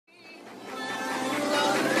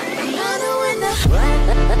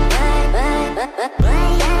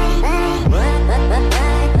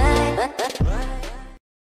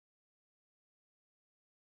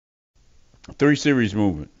Three series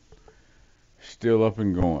movement. Still up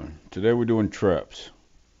and going. Today we're doing traps.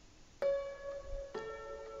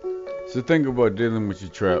 So think about dealing with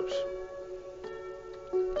your traps.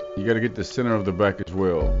 You got to get the center of the back as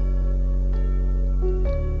well.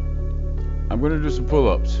 I'm going to do some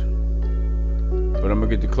pull-ups, but I'm going to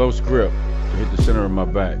get the close grip to hit the center of my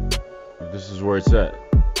back. This is where it's at.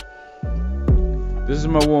 This is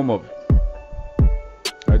my warm-up.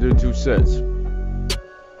 I do 2 sets.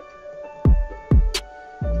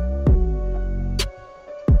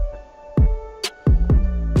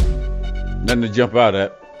 Nothing to jump out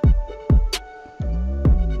at.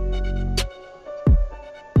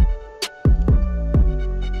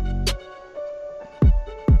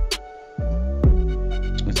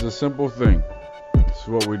 It's a simple thing. This is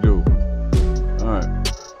what we do. Alright.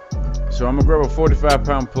 So I'm going to grab a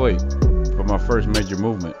 45-pound plate for my first major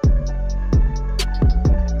movement.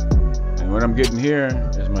 And what I'm getting here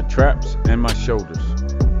is my traps and my shoulders.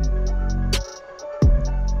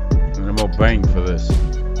 And I'm going to bang for this.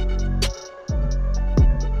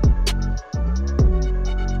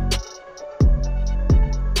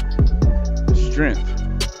 Strength.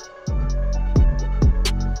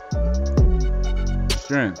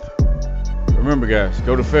 Remember, guys,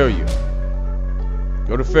 go to failure.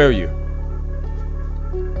 Go to failure.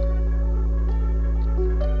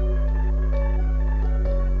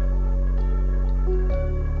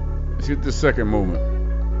 Let's get the second movement.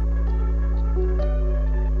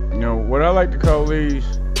 You know, what I like to call these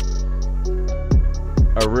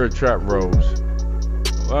are rear trap rolls.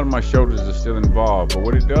 A lot of my shoulders are still involved, but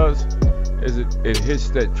what it does is it hits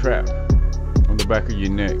that trap on the back of your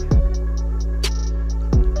neck.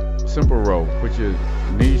 Simple roll. Put your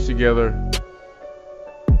knees together.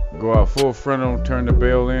 Go out full frontal. Turn the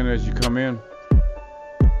bell in as you come in.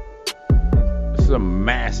 This is a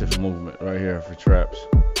massive movement right here for traps.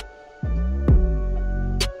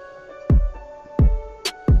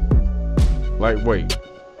 Lightweight.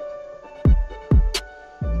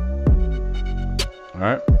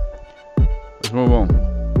 Alright. Let's move on.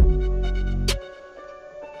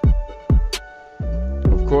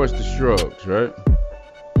 Of course, the shrugs, right?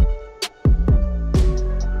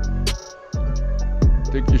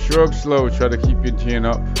 Take your shrug slow. Try to keep your chin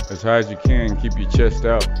up as high as you can. Keep your chest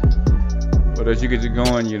out. But as you get it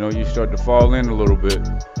going, you know, you start to fall in a little bit.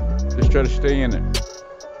 Just try to stay in it.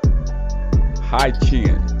 High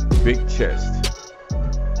chin, big chest.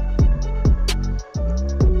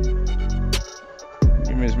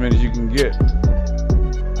 Give me as many as you can get.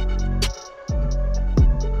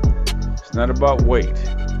 It's not about weight.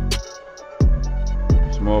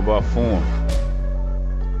 It's more about form.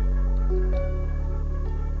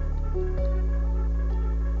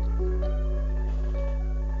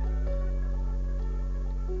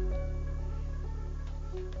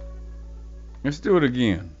 Let's do it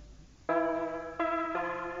again.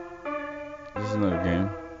 This is another game.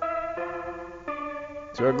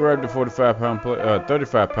 So I grabbed the 45-pound plate,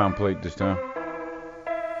 35-pound plate this time.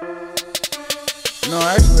 No,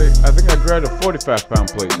 actually, I think I grabbed a 45-pound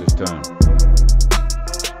plate this time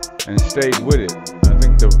and stayed with it. I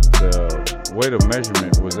think the weight of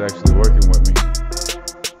measurement was actually working with me.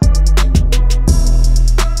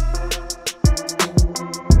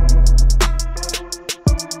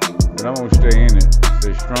 But I'm gonna stay in it,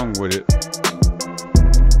 stay strong with it.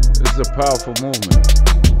 This is a powerful movement.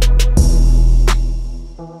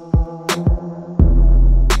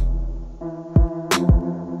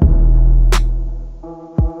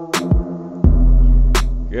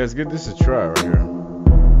 Yeah, let's give this a try right here.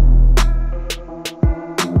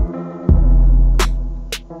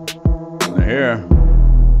 Now here,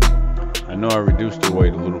 I know I reduced the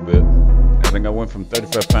weight a little bit. I think I went from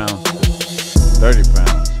 35 pounds to 30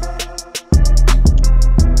 pounds.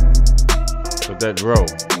 But that row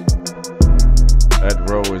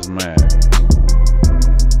is mad.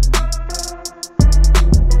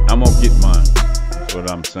 I'm gonna get mine. That's what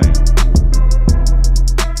I'm saying.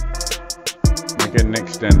 Make that neck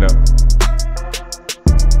stand up.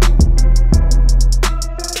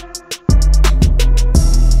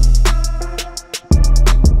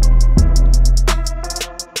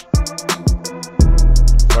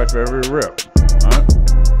 Fight for every rep. Alright?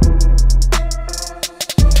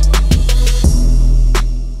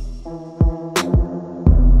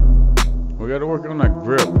 We gotta work on that